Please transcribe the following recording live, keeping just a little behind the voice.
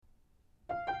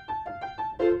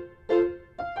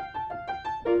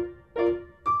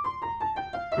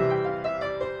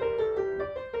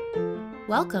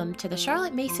Welcome to the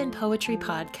Charlotte Mason Poetry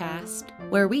Podcast,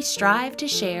 where we strive to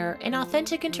share an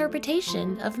authentic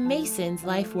interpretation of Mason's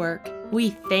life work. We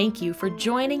thank you for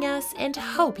joining us and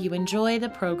hope you enjoy the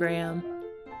program.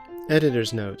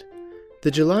 Editor's note: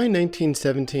 the July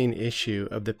 1917 issue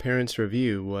of the Parents'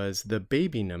 Review was the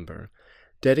Baby Number,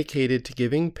 dedicated to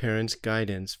giving parents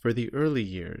guidance for the early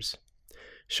years.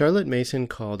 Charlotte Mason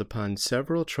called upon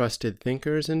several trusted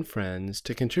thinkers and friends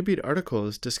to contribute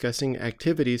articles discussing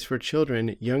activities for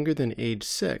children younger than age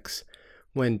 6,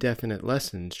 when definite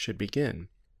lessons should begin.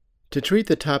 To treat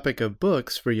the topic of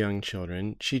books for young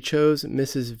children, she chose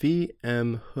Mrs. V.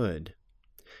 M. Hood.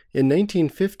 In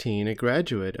 1915, a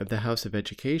graduate of the House of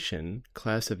Education,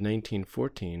 class of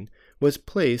 1914, was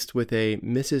placed with a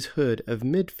Mrs. Hood of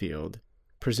Midfield,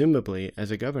 presumably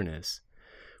as a governess.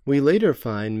 We later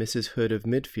find Mrs. Hood of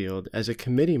Midfield as a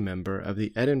committee member of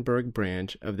the Edinburgh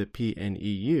branch of the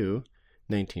PNEU,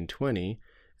 1920,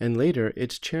 and later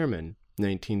its chairman,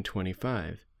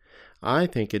 1925. I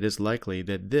think it is likely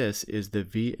that this is the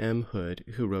V. M. Hood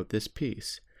who wrote this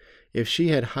piece. If she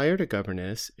had hired a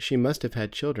governess, she must have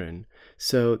had children,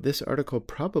 so this article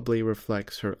probably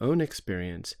reflects her own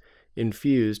experience,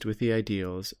 infused with the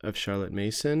ideals of Charlotte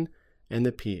Mason and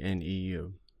the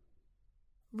PNEU.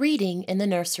 Reading in the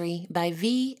Nursery by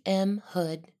V. M.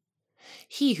 Hood.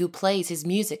 He who plays his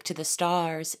music to the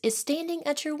stars is standing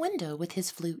at your window with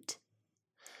his flute.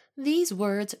 These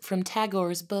words from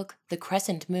Tagore's book, The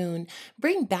Crescent Moon,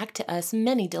 bring back to us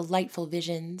many delightful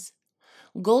visions.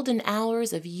 Golden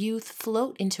hours of youth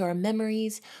float into our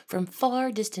memories from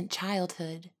far distant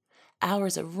childhood,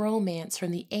 hours of romance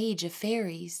from the age of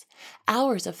fairies,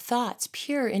 hours of thoughts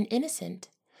pure and innocent,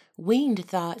 winged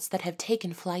thoughts that have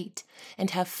taken flight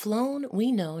and have flown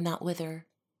we know not whither.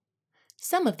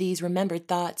 Some of these remembered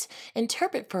thoughts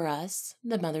interpret for us,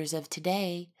 the mothers of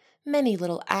today, many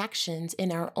little actions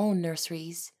in our own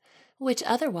nurseries, which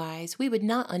otherwise we would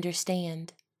not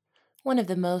understand. One of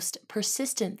the most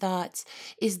persistent thoughts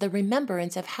is the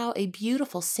remembrance of how a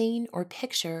beautiful scene or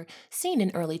picture seen in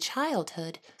early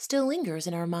childhood still lingers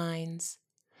in our minds.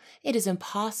 It is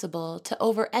impossible to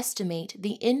overestimate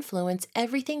the influence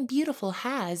everything beautiful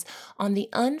has on the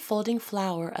unfolding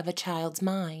flower of a child's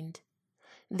mind.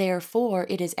 Therefore,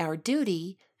 it is our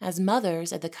duty, as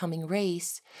mothers of the coming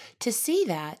race, to see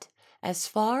that, as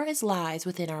far as lies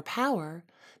within our power,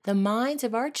 the minds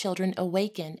of our children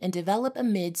awaken and develop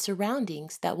amid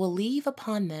surroundings that will leave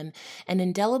upon them an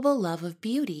indelible love of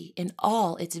beauty in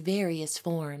all its various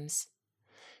forms.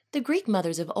 The Greek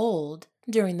mothers of old,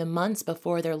 during the months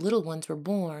before their little ones were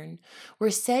born,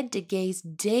 were said to gaze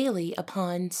daily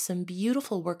upon some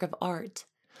beautiful work of art,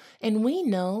 and we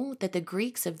know that the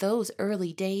Greeks of those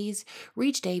early days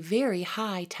reached a very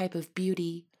high type of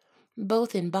beauty,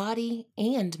 both in body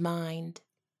and mind.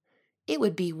 It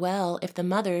would be well if the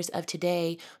mothers of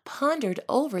today pondered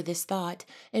over this thought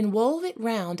and wove it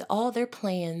round all their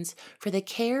plans for the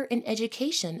care and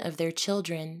education of their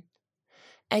children.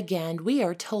 Again, we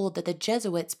are told that the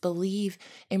Jesuits believe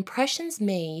impressions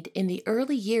made in the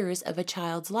early years of a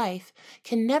child's life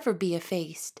can never be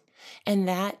effaced, and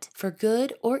that, for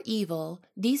good or evil,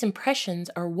 these impressions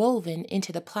are woven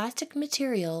into the plastic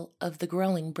material of the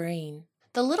growing brain.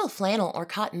 The little flannel or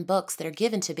cotton books that are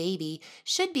given to baby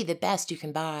should be the best you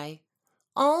can buy.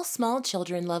 All small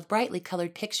children love brightly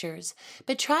colored pictures,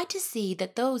 but try to see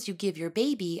that those you give your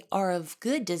baby are of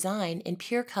good design and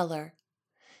pure color.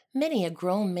 Many a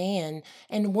grown man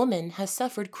and woman has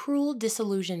suffered cruel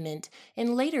disillusionment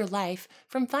in later life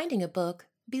from finding a book,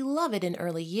 beloved in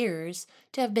early years,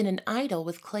 to have been an idol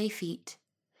with clay feet.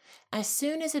 As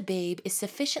soon as a babe is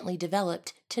sufficiently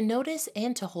developed to notice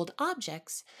and to hold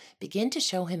objects, begin to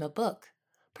show him a book,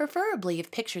 preferably of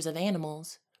pictures of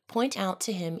animals. Point out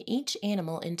to him each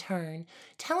animal in turn,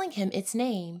 telling him its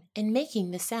name and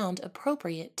making the sound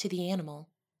appropriate to the animal.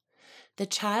 The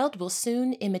child will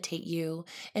soon imitate you,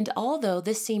 and although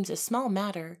this seems a small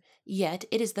matter, yet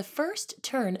it is the first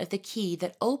turn of the key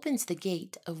that opens the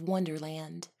gate of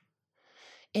Wonderland.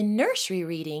 In nursery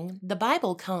reading, the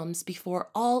Bible comes before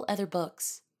all other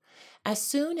books. As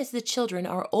soon as the children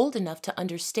are old enough to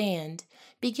understand,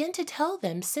 begin to tell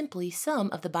them simply some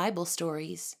of the Bible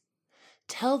stories.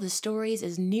 Tell the stories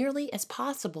as nearly as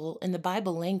possible in the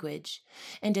Bible language,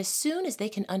 and as soon as they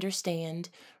can understand,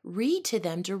 read to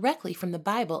them directly from the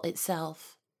Bible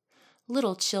itself.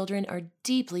 Little children are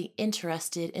deeply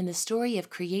interested in the story of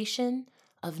creation,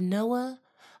 of Noah,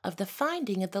 of the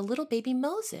finding of the little baby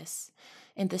Moses,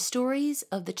 and the stories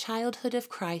of the childhood of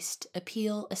Christ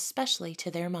appeal especially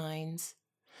to their minds.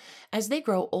 As they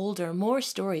grow older, more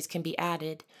stories can be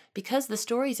added, because the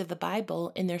stories of the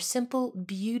Bible in their simple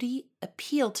beauty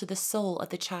appeal to the soul of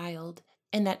the child.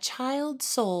 and that child's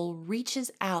soul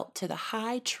reaches out to the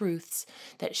high truths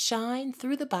that shine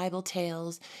through the Bible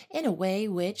tales in a way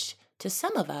which, to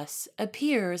some of us,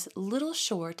 appears little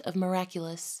short of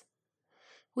miraculous.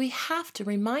 We have to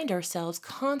remind ourselves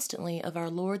constantly of our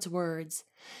Lord's words,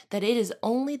 that it is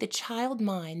only the child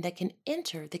mind that can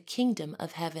enter the kingdom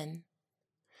of heaven.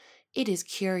 It is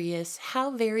curious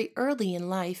how very early in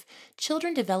life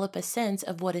children develop a sense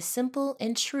of what is simple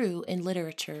and true in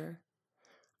literature.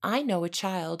 I know a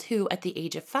child who, at the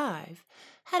age of 5,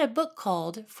 had a book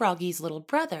called Froggy's Little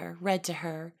Brother read to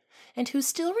her, and who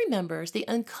still remembers the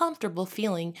uncomfortable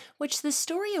feeling which the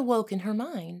story awoke in her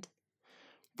mind.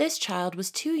 This child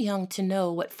was too young to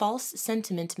know what false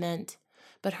sentiment meant,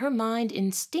 but her mind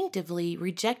instinctively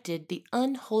rejected the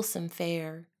unwholesome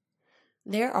fare.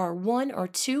 There are 1 or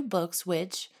 2 books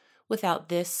which, without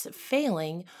this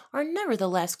failing, are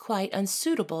nevertheless quite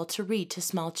unsuitable to read to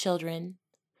small children.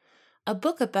 A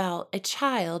book about a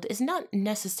child is not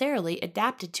necessarily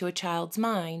adapted to a child's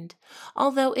mind,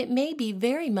 although it may be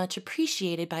very much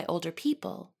appreciated by older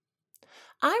people.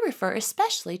 I refer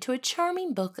especially to a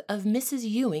charming book of Mrs.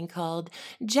 Ewing called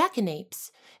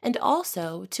Jackanapes, and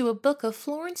also to a book of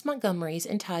Florence Montgomery's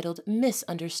entitled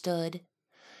Misunderstood.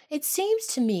 It seems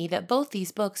to me that both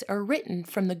these books are written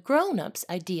from the grown-up's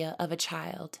idea of a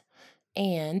child,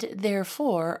 and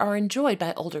therefore are enjoyed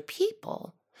by older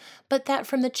people, but that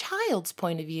from the child's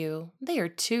point of view, they are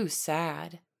too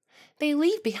sad. They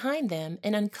leave behind them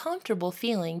an uncomfortable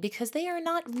feeling because they are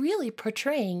not really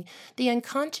portraying the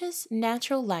unconscious,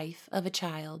 natural life of a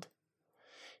child.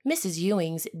 Mrs.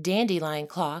 Ewing's Dandelion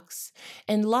Clocks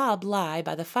and Lob Lie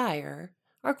by the Fire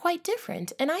are quite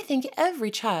different, and I think every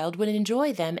child would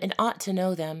enjoy them and ought to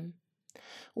know them.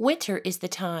 Winter is the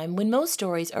time when most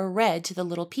stories are read to the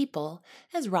little people,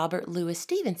 as Robert Louis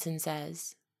Stevenson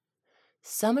says.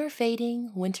 Summer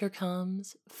fading, winter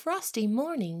comes, frosty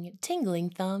morning, tingling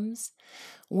thumbs,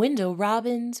 window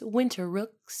robins, winter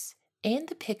rooks, and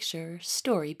the picture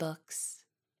storybooks.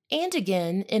 And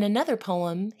again, in another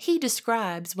poem, he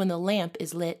describes when the lamp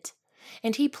is lit,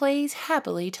 and he plays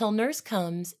happily till nurse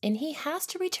comes, and he has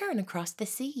to return across the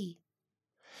sea,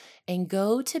 and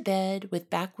go to bed with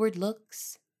backward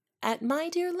looks at my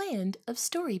dear land of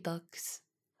storybooks.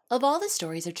 Of all the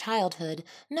stories of childhood,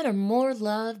 none are more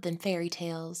loved than fairy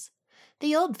tales,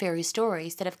 the old fairy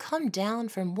stories that have come down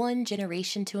from one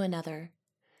generation to another.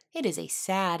 It is a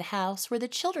sad house where the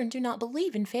children do not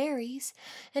believe in fairies,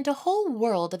 and a whole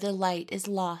world of delight is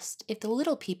lost if the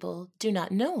little people do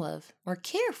not know of or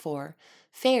care for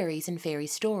fairies and fairy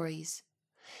stories.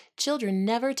 Children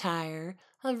never tire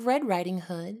of Red Riding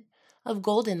Hood, of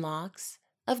Golden Locks,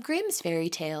 of Grimm's fairy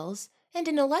tales, and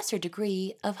in a lesser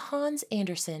degree of Hans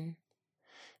Andersen.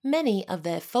 Many of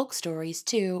the folk stories,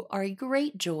 too, are a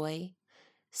great joy.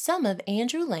 Some of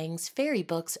Andrew Lang's fairy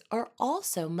books are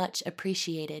also much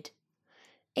appreciated.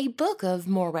 A book of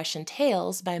More Russian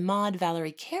Tales by Maud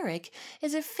Valerie Carrick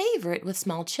is a favorite with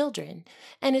small children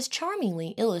and is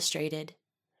charmingly illustrated.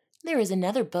 There is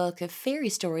another book of fairy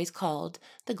stories called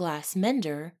The Glass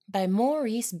Mender by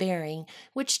Maurice Baring,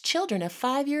 which children of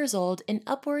 5 years old and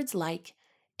upwards like,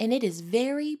 and it is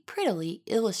very prettily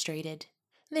illustrated.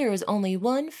 There is only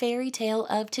one fairy tale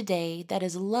of today that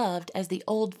is loved as the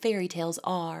old fairy tales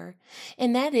are,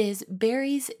 and that is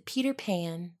Barrie's Peter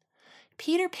Pan.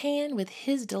 Peter Pan, with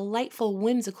his delightful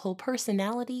whimsical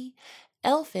personality,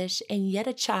 elfish and yet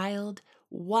a child,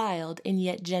 wild and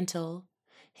yet gentle.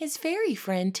 His fairy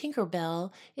friend Tinker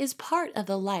Bell is part of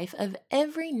the life of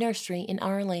every nursery in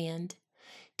our land.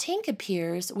 Tink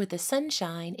appears with the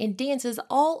sunshine and dances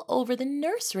all over the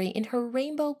nursery in her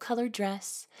rainbow-colored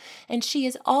dress, and she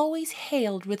is always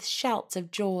hailed with shouts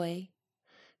of joy.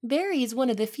 Barry is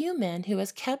one of the few men who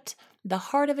has kept the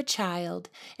heart of a child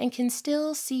and can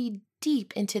still see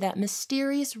deep into that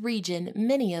mysterious region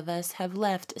many of us have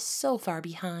left so far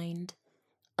behind.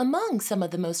 Among some of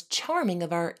the most charming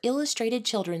of our illustrated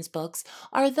children's books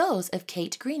are those of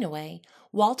Kate Greenaway,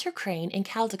 Walter Crane, and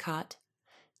Caldecott.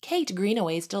 Kate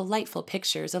Greenaway's delightful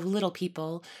pictures of little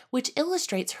people, which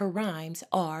illustrates her rhymes,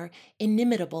 are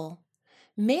inimitable.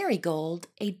 Marigold,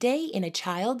 A Day in a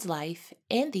Child's Life,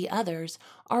 and the others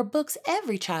are books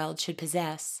every child should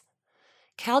possess.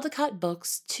 Caldecott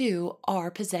books, too, are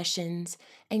possessions,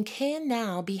 and can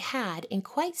now be had in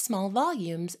quite small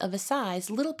volumes of a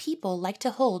size little people like to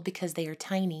hold because they are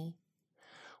tiny.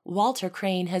 Walter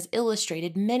Crane has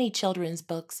illustrated many children's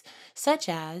books, such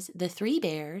as The Three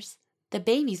Bears, The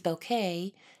Baby's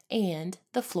Bouquet, and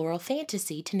The Floral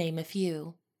Fantasy, to name a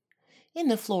few. In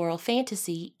the floral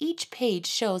fantasy, each page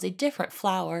shows a different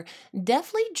flower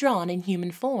deftly drawn in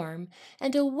human form,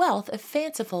 and a wealth of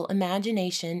fanciful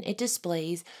imagination it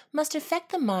displays must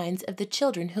affect the minds of the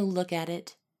children who look at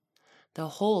it. The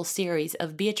whole series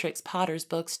of Beatrix Potter's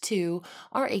books, too,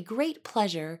 are a great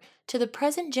pleasure to the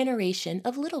present generation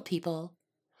of little people.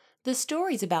 The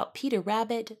stories about Peter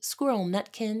Rabbit, Squirrel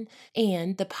Nutkin,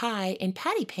 and the Pie and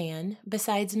Patty Pan,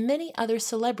 besides many other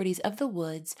celebrities of the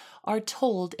woods, are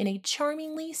told in a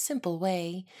charmingly simple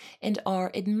way, and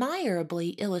are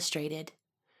admirably illustrated.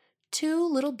 Two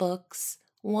little books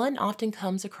one often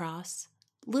comes across,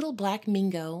 Little Black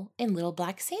Mingo and Little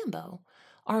Black Sambo,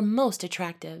 are most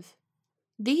attractive.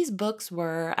 These books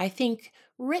were, I think,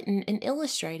 written and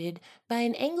illustrated by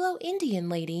an Anglo-Indian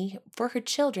lady for her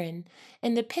children,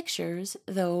 and the pictures,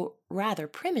 though rather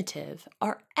primitive,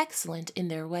 are excellent in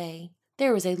their way.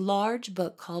 There is a large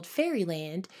book called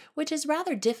Fairyland, which is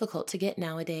rather difficult to get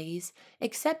nowadays,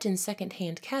 except in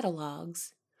second-hand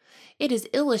catalogs. It is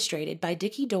illustrated by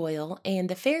Dicky Doyle, and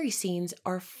the fairy scenes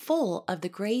are full of the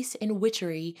grace and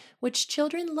witchery which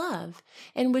children love,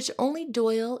 and which only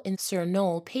Doyle and Sir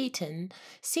Noel Paton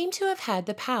seem to have had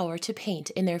the power to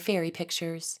paint in their fairy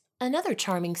pictures. Another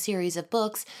charming series of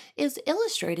books is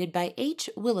illustrated by H.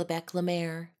 Willoughby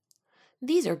Lemaire.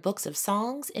 These are books of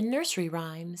songs and nursery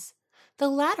rhymes. The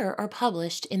latter are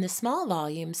published in the small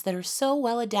volumes that are so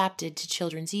well adapted to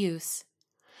children's use.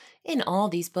 In all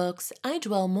these books, I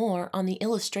dwell more on the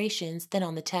illustrations than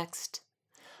on the text.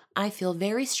 I feel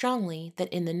very strongly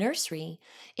that in the nursery,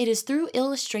 it is through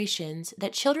illustrations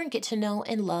that children get to know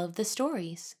and love the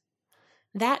stories.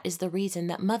 That is the reason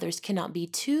that mothers cannot be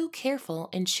too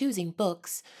careful in choosing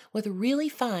books with really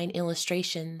fine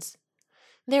illustrations.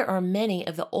 There are many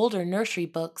of the older nursery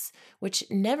books which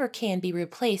never can be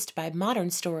replaced by modern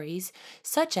stories,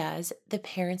 such as The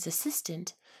Parent's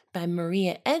Assistant by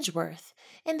Maria Edgeworth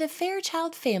and The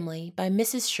Fairchild Family by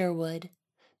Mrs. Sherwood.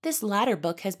 This latter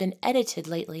book has been edited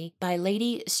lately by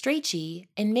Lady Strachey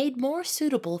and made more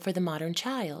suitable for the modern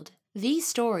child. These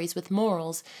stories with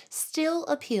morals still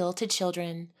appeal to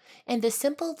children, and the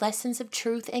simple lessons of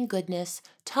truth and goodness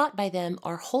taught by them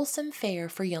are wholesome fare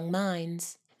for young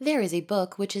minds. There is a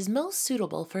book which is most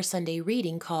suitable for Sunday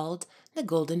reading called The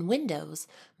Golden Windows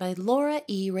by Laura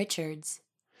E. Richards.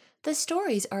 The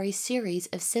stories are a series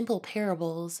of simple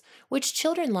parables which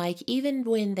children like even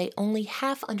when they only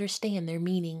half understand their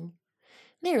meaning.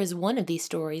 There is one of these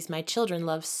stories my children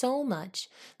love so much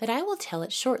that I will tell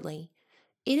it shortly.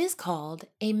 It is called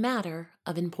A Matter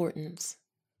of Importance.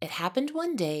 It happened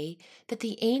one day that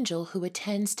the angel who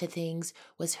attends to things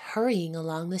was hurrying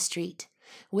along the street,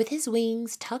 with his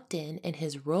wings tucked in and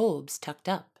his robes tucked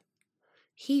up.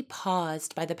 He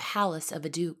paused by the palace of a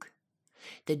duke.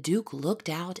 The duke looked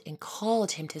out and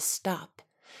called him to stop,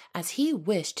 as he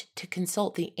wished to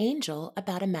consult the angel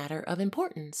about a matter of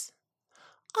importance.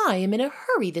 "I am in a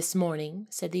hurry this morning,"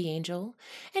 said the angel,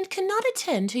 "and cannot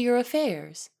attend to your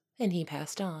affairs," and he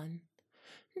passed on.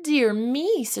 "Dear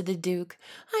me," said the duke,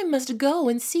 "I must go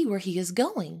and see where he is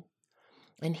going."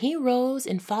 And he rose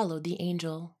and followed the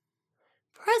angel.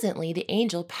 Presently the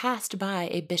angel passed by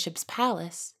a bishop's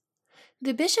palace.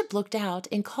 The bishop looked out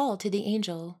and called to the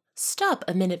angel, "Stop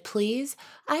a minute, please.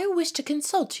 I wish to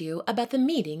consult you about the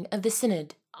meeting of the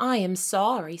synod." "I am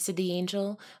sorry," said the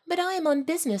angel, "but I am on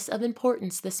business of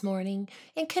importance this morning,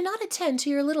 and cannot attend to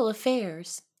your little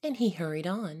affairs." And he hurried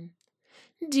on.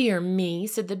 "Dear me,"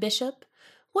 said the bishop,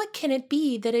 "what can it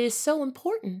be that is so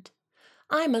important?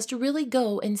 I must really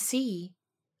go and see."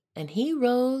 And he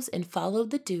rose and followed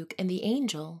the duke and the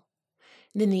angel.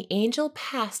 Then the angel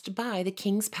passed by the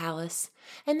king's palace,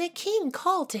 and the king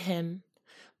called to him,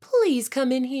 "Please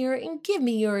come in here and give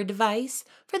me your advice,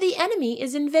 for the enemy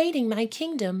is invading my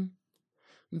kingdom."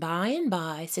 "By and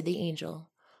by," said the angel.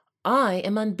 "I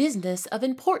am on business of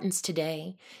importance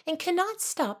today, and cannot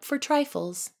stop for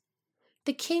trifles."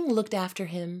 The king looked after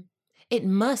him. "It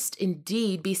must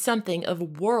indeed be something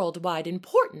of world-wide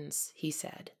importance," he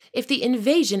said, "if the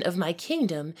invasion of my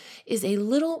kingdom is a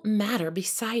little matter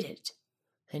beside it."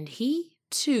 And he,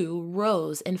 too,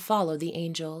 rose and followed the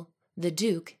angel, the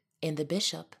duke, and the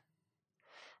bishop.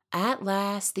 At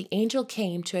last the angel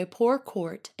came to a poor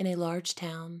court in a large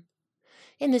town.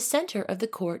 In the center of the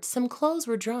court some clothes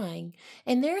were drying,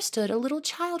 and there stood a little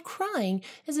child crying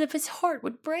as if his heart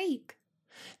would break.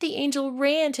 The angel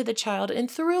ran to the child and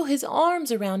threw his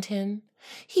arms around him.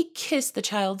 He kissed the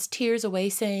child's tears away,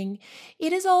 saying,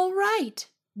 "It is all right,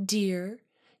 dear.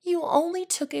 You only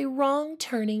took a wrong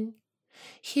turning.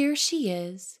 Here she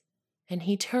is." And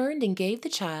he turned and gave the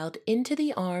child into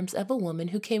the arms of a woman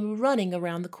who came running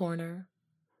around the corner.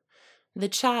 The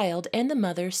child and the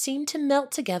mother seemed to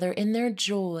melt together in their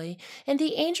joy, and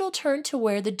the angel turned to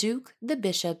where the duke, the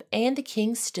bishop, and the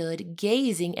king stood,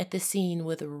 gazing at the scene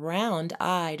with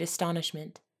round-eyed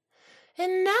astonishment.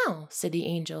 "And now," said the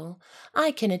angel,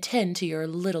 "I can attend to your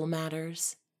little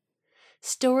matters."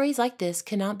 Stories like this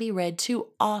cannot be read too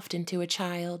often to a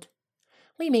child.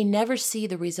 We may never see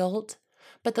the result,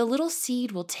 but the little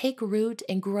seed will take root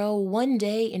and grow one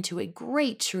day into a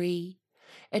great tree,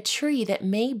 a tree that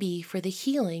may be for the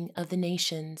healing of the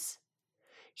nations.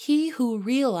 He who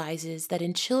realizes that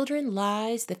in children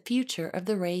lies the future of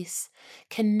the race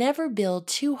can never build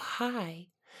too high,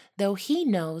 though he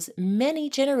knows many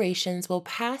generations will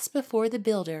pass before the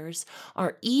builders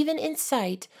are even in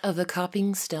sight of the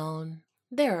coping stone.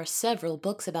 There are several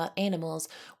books about animals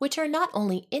which are not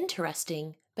only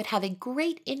interesting, but have a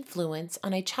great influence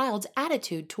on a child's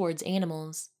attitude towards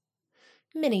animals.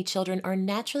 Many children are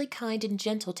naturally kind and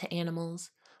gentle to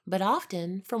animals, but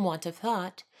often, from want of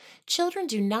thought, children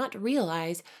do not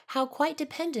realize how quite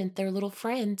dependent their little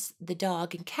friends, the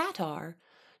dog and cat, are,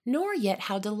 nor yet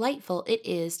how delightful it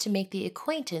is to make the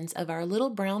acquaintance of our little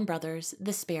brown brothers,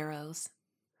 the sparrows.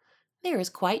 There is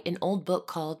quite an old book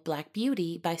called Black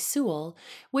Beauty by Sewell,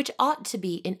 which ought to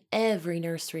be in every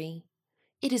nursery.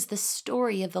 It is the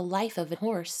story of the life of a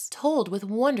horse, told with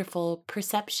wonderful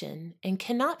perception, and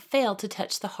cannot fail to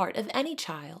touch the heart of any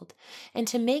child, and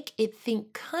to make it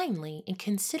think kindly and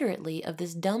considerately of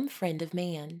this dumb friend of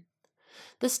man.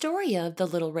 The story of The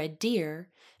Little Red Deer,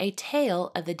 a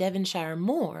tale of the Devonshire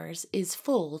moors, is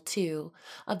full, too,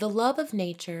 of the love of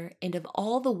nature and of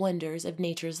all the wonders of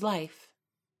nature's life.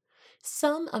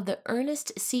 Some of the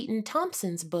Ernest Seton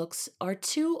Thompson's books are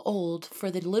too old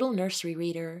for the little nursery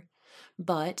reader,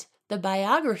 but the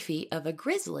biography of a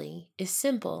grizzly is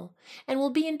simple and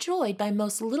will be enjoyed by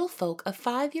most little folk of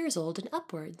 5 years old and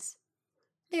upwards.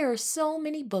 There are so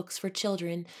many books for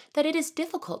children that it is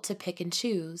difficult to pick and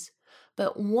choose,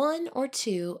 but one or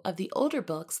two of the older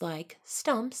books like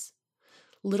Stumps,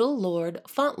 Little Lord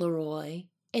Fauntleroy,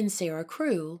 and Sarah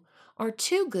Crewe are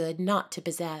too good not to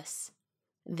possess.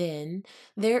 Then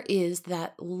there is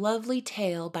that lovely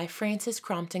tale by Francis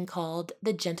Crompton called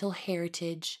The Gentle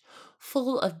Heritage,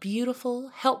 full of beautiful,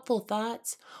 helpful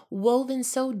thoughts, woven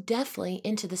so deftly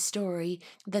into the story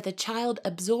that the child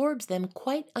absorbs them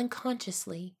quite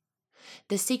unconsciously.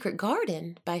 The Secret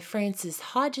Garden by Frances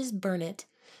Hodges Burnett,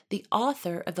 the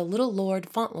author of The Little Lord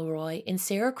Fauntleroy and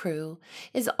Sarah Crewe,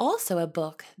 is also a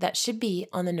book that should be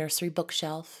on the nursery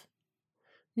bookshelf.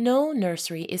 No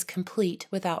nursery is complete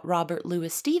without Robert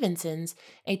Louis Stevenson's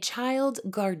A Child's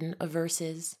Garden of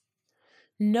Verses.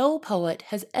 No poet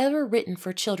has ever written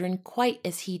for children quite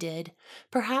as he did,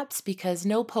 perhaps because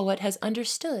no poet has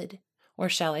understood, or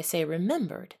shall I say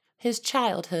remembered, his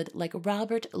childhood like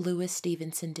Robert Louis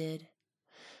Stevenson did.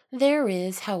 There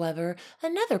is, however,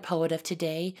 another poet of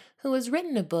today who has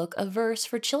written a book of verse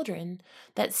for children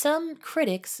that some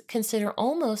critics consider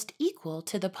almost equal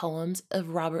to the poems of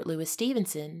Robert Louis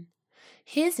Stevenson.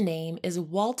 His name is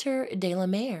Walter de la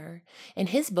Mare, and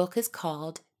his book is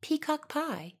called Peacock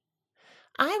Pie.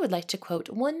 I would like to quote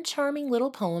one charming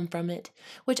little poem from it,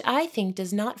 which I think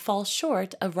does not fall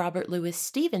short of Robert Louis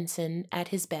Stevenson at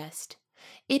his best.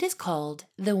 It is called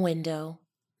The Window.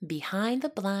 Behind the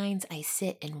blinds I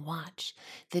sit and watch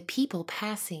the people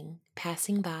passing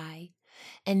by,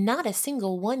 and not a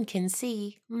single one can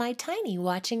see my tiny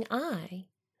watching eye.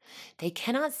 They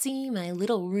cannot see my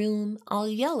little room all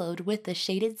yellowed with the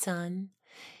shaded sun.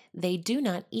 They do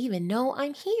not even know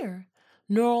I'm here,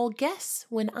 nor'll guess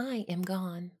when I am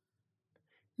gone.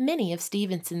 Many of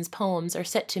Stevenson's poems are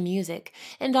set to music,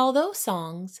 and although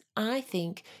songs, I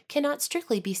think, cannot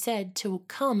strictly be said to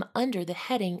come under the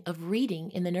heading of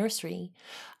reading in the nursery,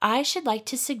 I should like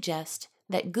to suggest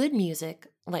that good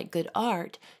music, like good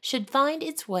art, should find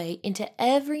its way into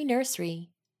every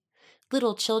nursery.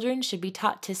 Little children should be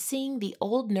taught to sing the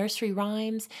old nursery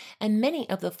rhymes and many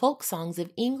of the folk songs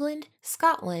of England,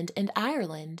 Scotland, and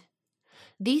Ireland.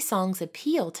 These songs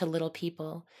appeal to little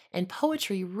people, and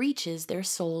poetry reaches their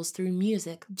souls through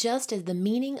music, just as the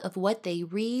meaning of what they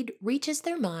read reaches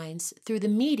their minds through the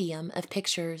medium of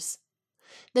pictures.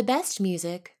 The best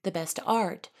music, the best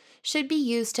art, should be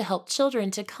used to help children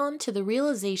to come to the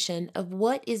realization of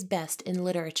what is best in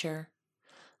literature.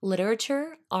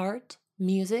 Literature, art,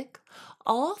 music,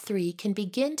 all three can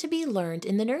begin to be learned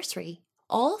in the nursery.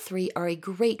 All three are a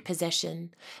great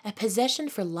possession, a possession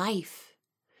for life.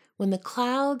 When the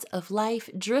clouds of life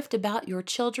drift about your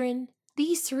children,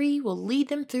 these three will lead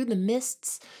them through the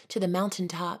mists to the mountain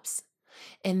tops,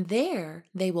 and there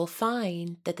they will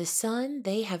find that the sun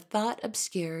they have thought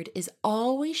obscured is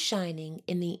always shining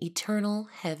in the eternal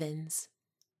heavens.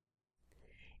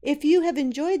 If you have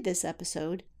enjoyed this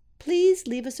episode, please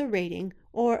leave us a rating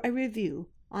or a review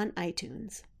on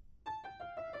iTunes.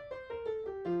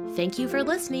 Thank you for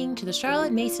listening to the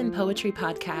Charlotte Mason Poetry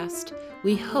Podcast.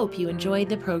 We hope you enjoyed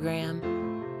the program.